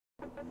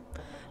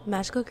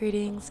Magical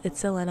greetings, it's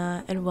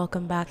Selena and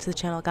welcome back to the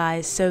channel,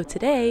 guys. So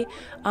today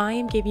I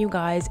am giving you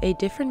guys a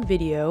different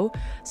video.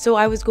 So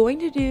I was going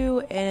to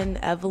do an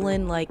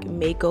Evelyn like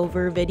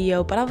makeover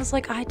video, but I was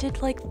like, I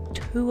did like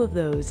 2 of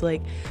those,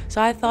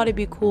 so I thought it'd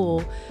be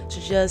cool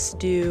to just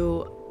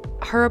do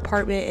her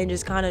apartment and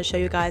just kind of show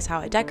you guys how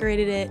I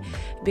decorated it,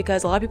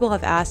 because a lot of people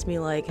have asked me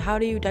like, how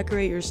do you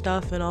decorate your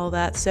stuff and all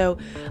that. So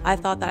I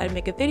thought that I'd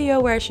make a video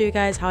where I show you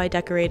guys how I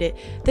decorate it.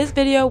 This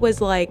video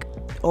was like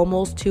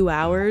almost 2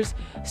 hours,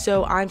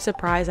 so I'm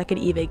surprised I could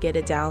even get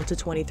it down to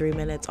 23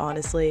 minutes,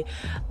 honestly.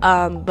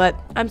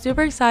 But I'm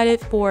super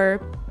excited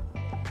for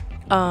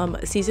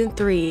season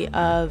 3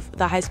 of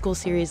the high school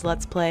series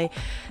Let's Play.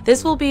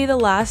 This will be the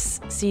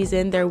last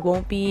season. There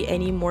won't be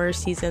any more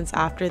seasons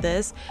after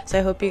this, so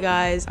I hope you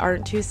guys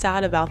aren't too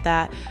sad about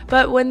that.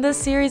 But when this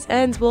series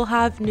ends, we'll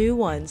have new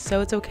ones,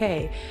 so it's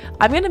okay.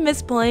 I'm gonna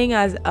miss playing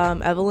as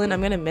Evelyn.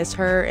 I'm gonna miss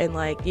her and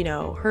like, you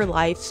know, her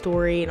life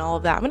story and all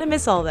of that. I'm gonna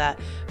miss all that,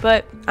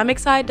 but I'm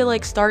excited to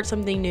like start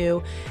something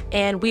new,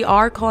 and we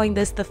are calling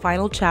this the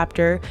final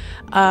chapter.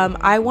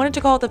 I wanted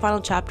to call it the final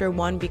chapter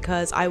 1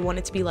 because I want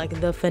it to be like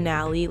the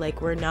finale.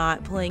 Like, we're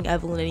not playing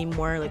Evelyn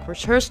anymore. Like,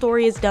 her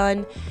story is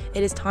done.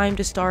 It is time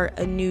to start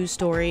a new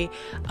story.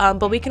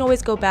 But we can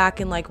always go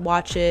back and like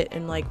watch it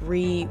and like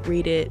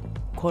reread it,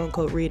 quote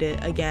unquote read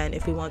it again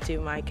if we want to.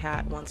 My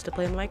cat wants to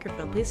play on the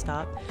microphone. Please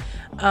stop.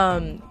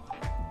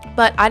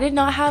 But I did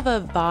not have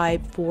a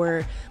vibe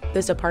for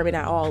this apartment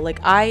at all.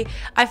 Like, I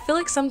feel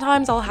like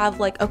sometimes I'll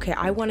have like, okay,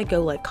 I want to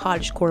go like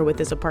cottagecore with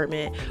this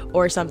apartment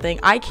or something.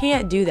 I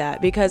can't do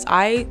that because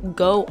I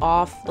go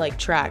off like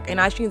track, and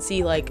as you can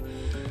see, like,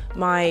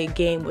 my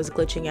game was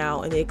glitching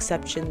out and the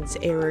exceptions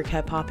error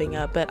kept popping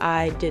up, but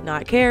I did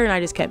not care and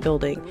I just kept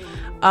building.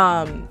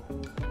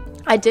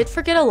 I did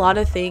forget a lot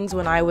of things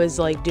when I was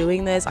like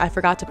doing this. I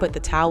forgot to put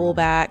the towel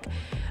back,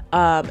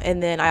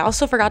 and then I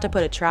also forgot to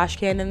put a trash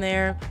can in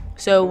there.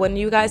 So when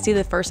you guys see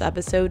the first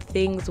episode,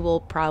 things will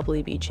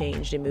probably be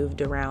changed and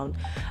moved around.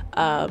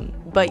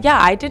 But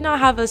yeah, I did not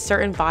have a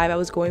certain vibe I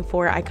was going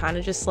for. I kind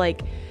of just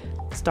like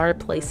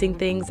started placing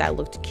things that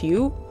looked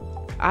cute.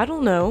 I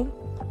don't know.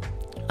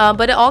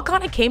 But it all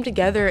kind of came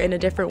together in a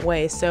different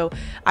way. So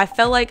I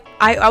felt like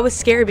I was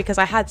scared because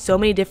I had so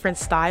many different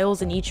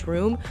styles in each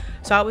room.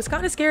 So I was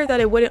kind of scared that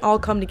it wouldn't all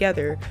come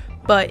together,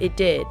 but it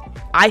did.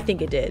 I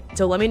think it did.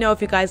 So let me know if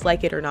you guys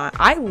like it or not.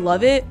 I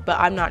love it, but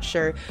I'm not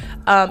sure.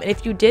 And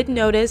if you did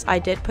notice, I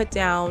did put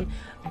down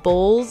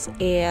bowls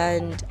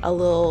and a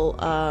little,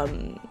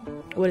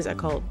 what is that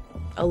called?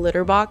 A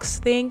litter box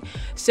thing.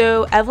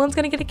 So Evelyn's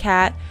gonna get a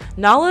cat.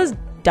 Nala's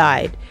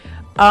died.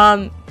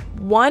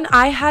 One,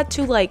 I had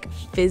to like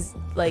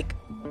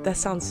that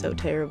sounds so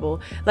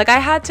terrible. Like, I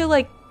had to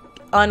like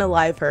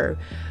unalive her.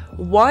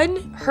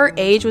 One, her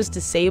age was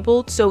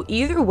disabled, so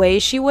either way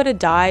she would have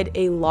died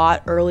a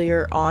lot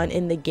earlier on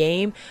in the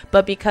game,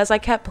 but because I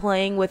kept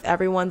playing with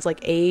everyone's like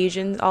age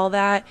and all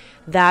that,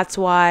 that's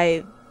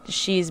why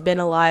she's been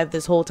alive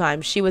this whole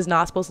time. She was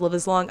not supposed to live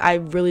this long. I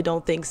really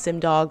don't think sim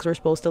dogs were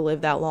supposed to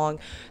live that long,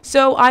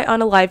 so I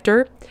unalived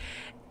her.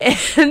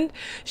 And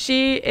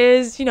she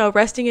is, you know,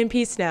 resting in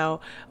peace now,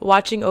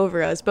 watching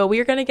over us. But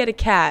we're gonna get a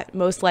cat,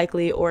 most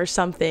likely, or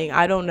something.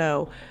 I don't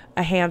know.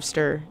 A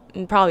hamster,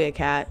 and probably a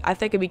cat. I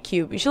think it'd be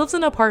cute. She lives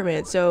in an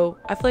apartment, so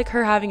I feel like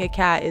her having a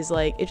cat is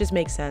like, it just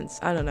makes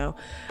sense. I don't know.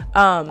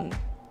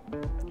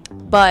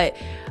 But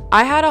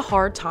I had a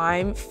hard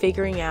time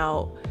figuring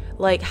out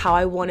like how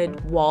I wanted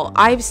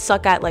I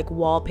suck at like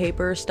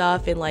wallpaper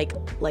stuff and like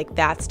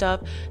that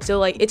stuff, so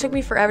like it took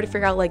me forever to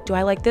figure out like, do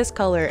I like this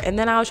color, and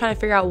then I was trying to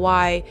figure out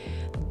why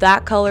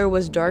that color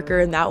was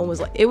darker and that one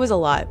was like, it was a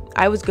lot.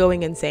 I was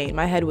going insane,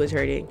 my head was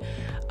hurting.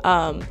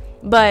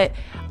 But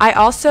I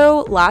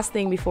also, last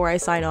thing before I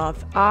sign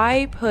off,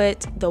 I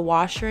put the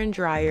washer and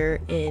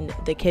dryer in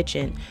the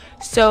kitchen.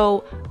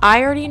 So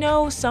I already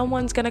know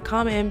someone's gonna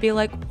comment and be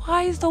like,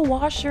 why is the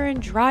washer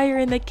and dryer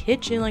in the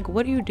kitchen? Like,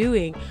 what are you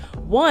doing?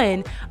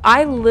 One,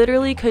 I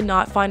literally could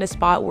not find a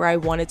spot where I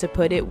wanted to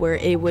put it where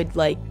it would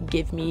like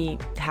give me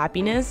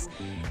happiness.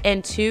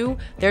 And 2,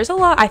 there's a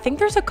lot, I think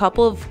there's a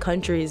couple of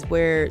countries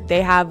where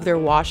they have their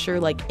washer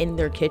like in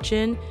their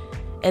kitchen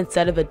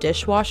instead of a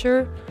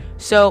dishwasher.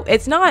 So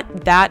it's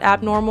not that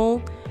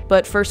abnormal,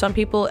 but for some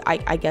people,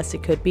 I guess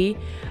it could be.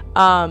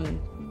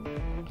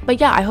 But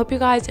yeah, I hope you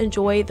guys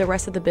enjoy the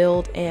rest of the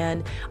build,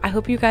 and I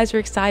hope you guys are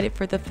excited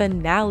for the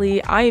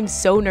finale. I am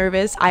so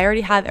nervous. I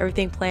already have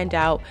everything planned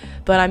out,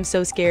 but I'm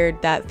so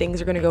scared that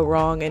things are gonna go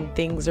wrong and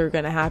things are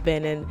gonna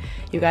happen and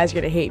you guys are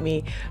gonna hate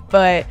me.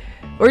 But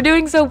we're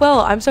doing so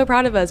well. I'm so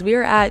proud of us. We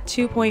are at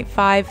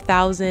 2.5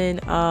 thousand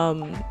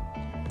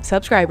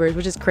subscribers,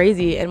 which is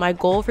crazy, and my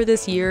goal for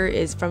this year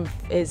is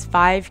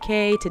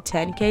 5k to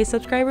 10k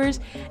subscribers,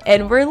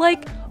 and we're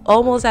like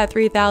almost at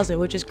 3,000,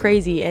 which is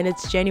crazy, and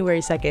it's January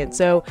 2nd.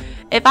 So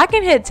if I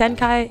can hit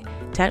 10k,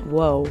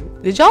 whoa,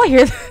 did y'all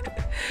hear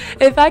that?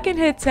 If I can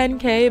hit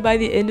 10k by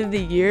the end of the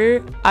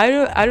year, I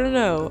don't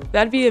know,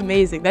 that'd be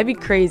amazing. That'd be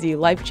crazy,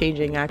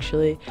 life-changing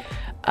actually.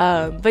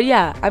 But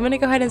yeah, I'm gonna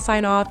go ahead and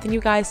sign off. Thank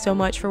you guys so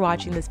much for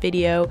watching this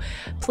video.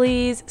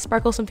 Please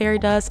sparkle some fairy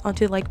dust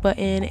onto the like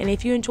button, and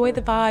if you enjoy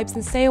the vibes,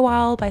 then stay a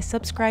while by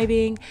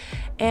subscribing.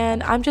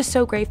 And I'm just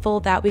so grateful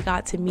that we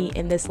got to meet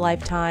in this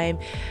lifetime.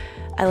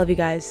 I love you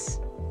guys.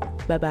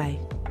 Bye bye.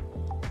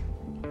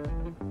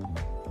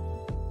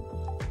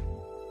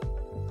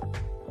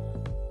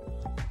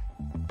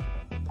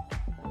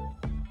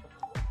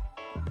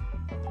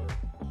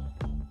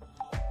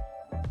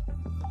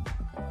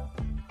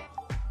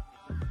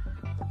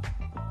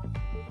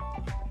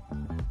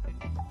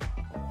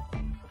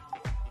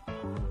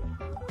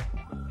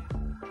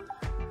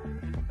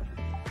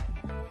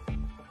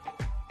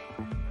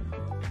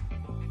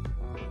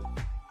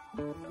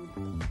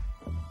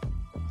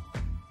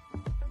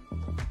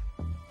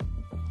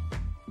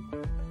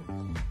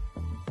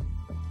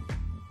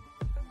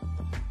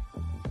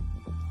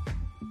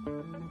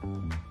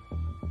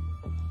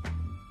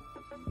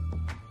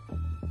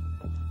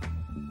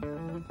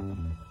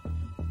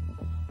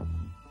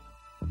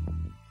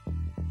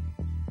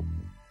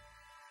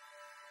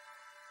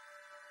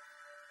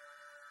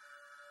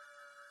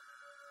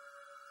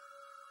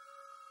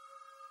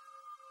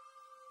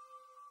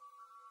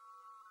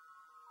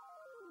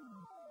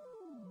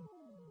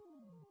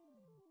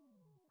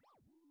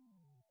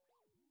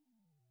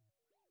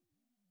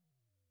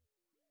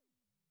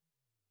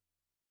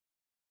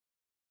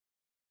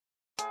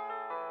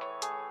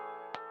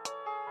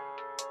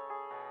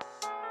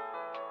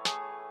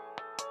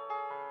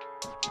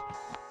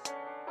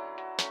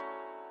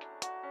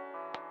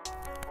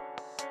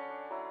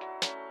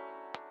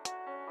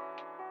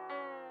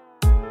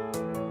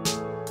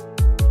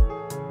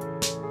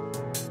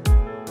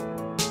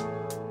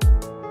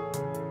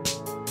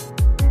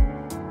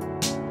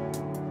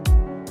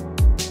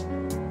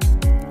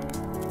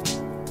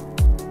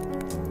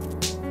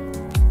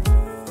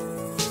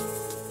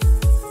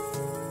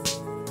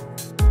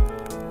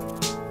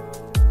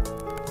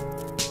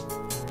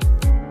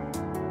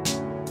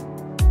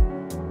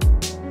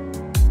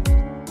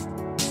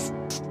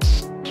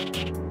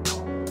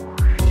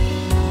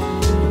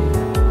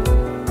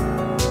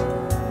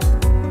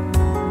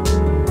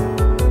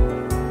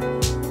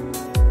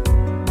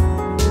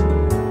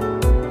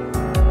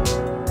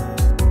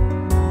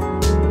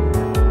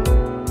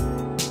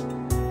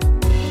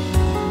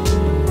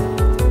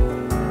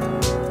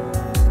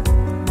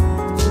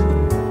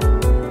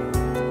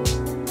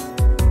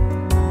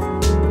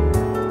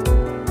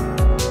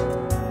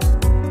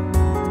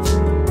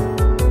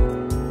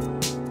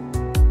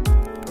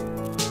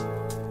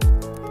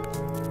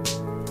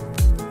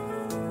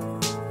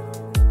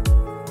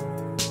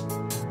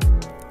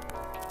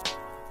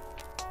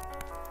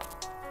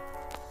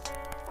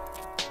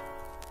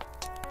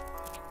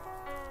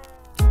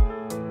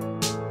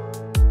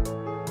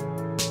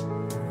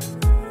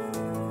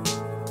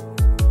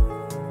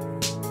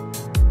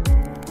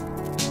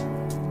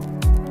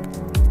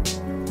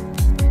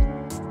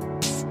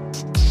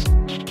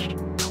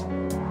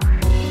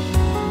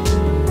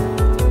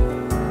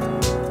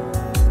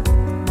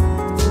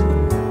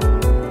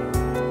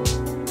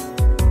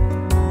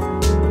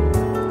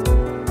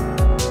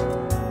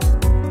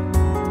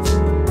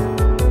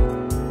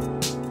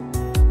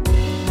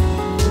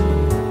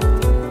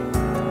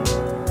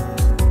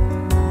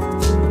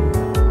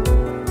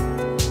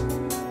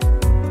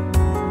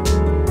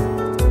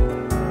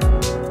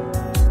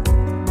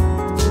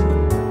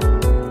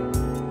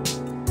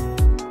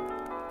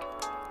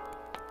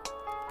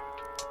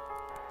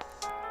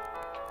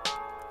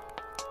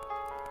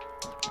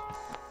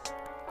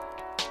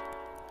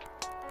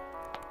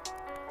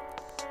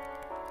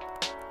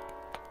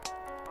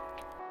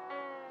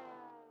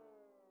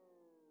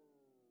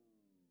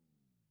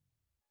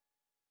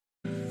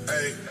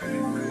 Hey,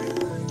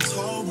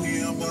 told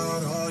me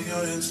about all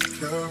your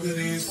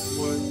insecurities.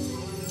 What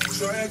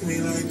dragged me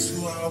like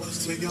 2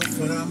 hours to your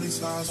family's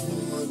house for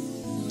what?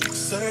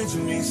 Said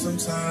you need some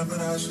time, but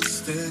I should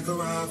stick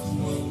around for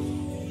what?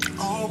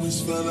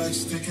 Always felt like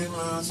sticking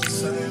around the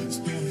same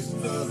experience,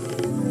 love.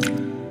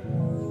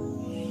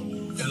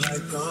 And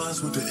like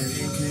guns with the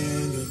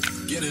aching,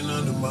 you're getting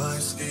under my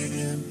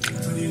skin.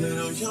 Pretty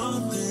little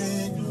young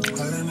thing,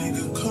 had a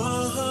nigga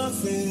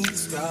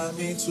confidence, got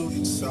me too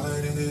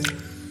excited.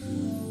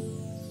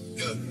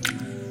 Yeah.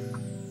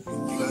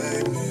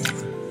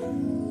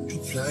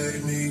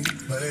 You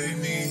play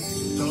me,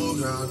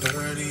 low down,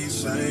 dirty,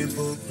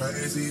 shameful,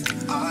 crazy.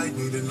 I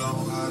need to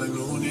know how the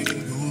new nigga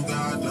you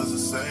got does the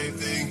same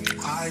thing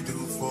I do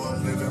for a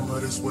living,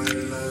 but it's way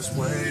less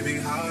wavy.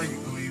 How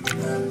you even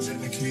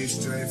imagine the key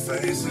straight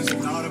faces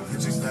and all the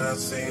pictures that I've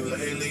seen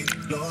lately?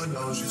 Lord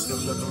knows you still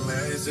look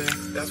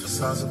amazing. That's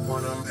besides the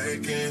point I'm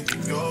making.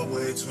 You're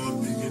way too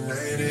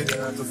opinionated.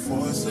 I have to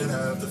force it,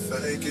 I have to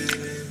fake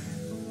it.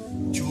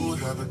 You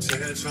have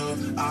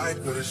potential, I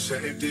could've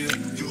shaped it.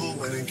 You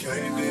went and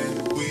caved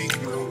in, we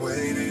could've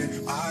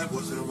waited. I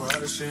wasn't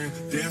rushing,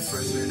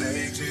 difference in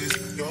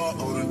ages. You're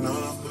old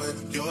enough, but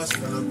you're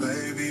still a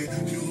baby.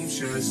 You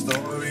shared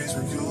stories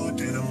when you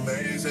did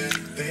amazing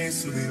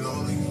things to be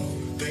lonely.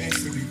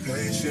 things to be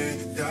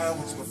patient. God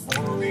was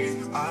before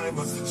me, I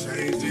must have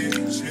changed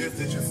it.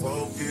 Shifted your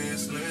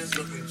focus, let's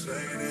look and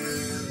change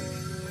it.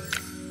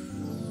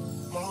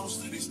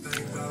 Most of these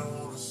things I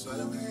wanna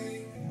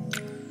say,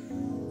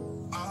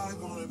 I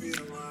wanna be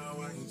around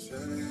when you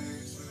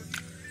chase it.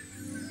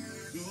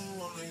 You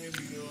wanna hit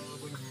me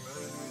up when you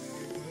make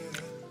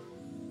it.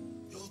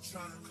 You'll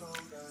try to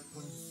come back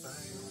when you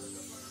fail.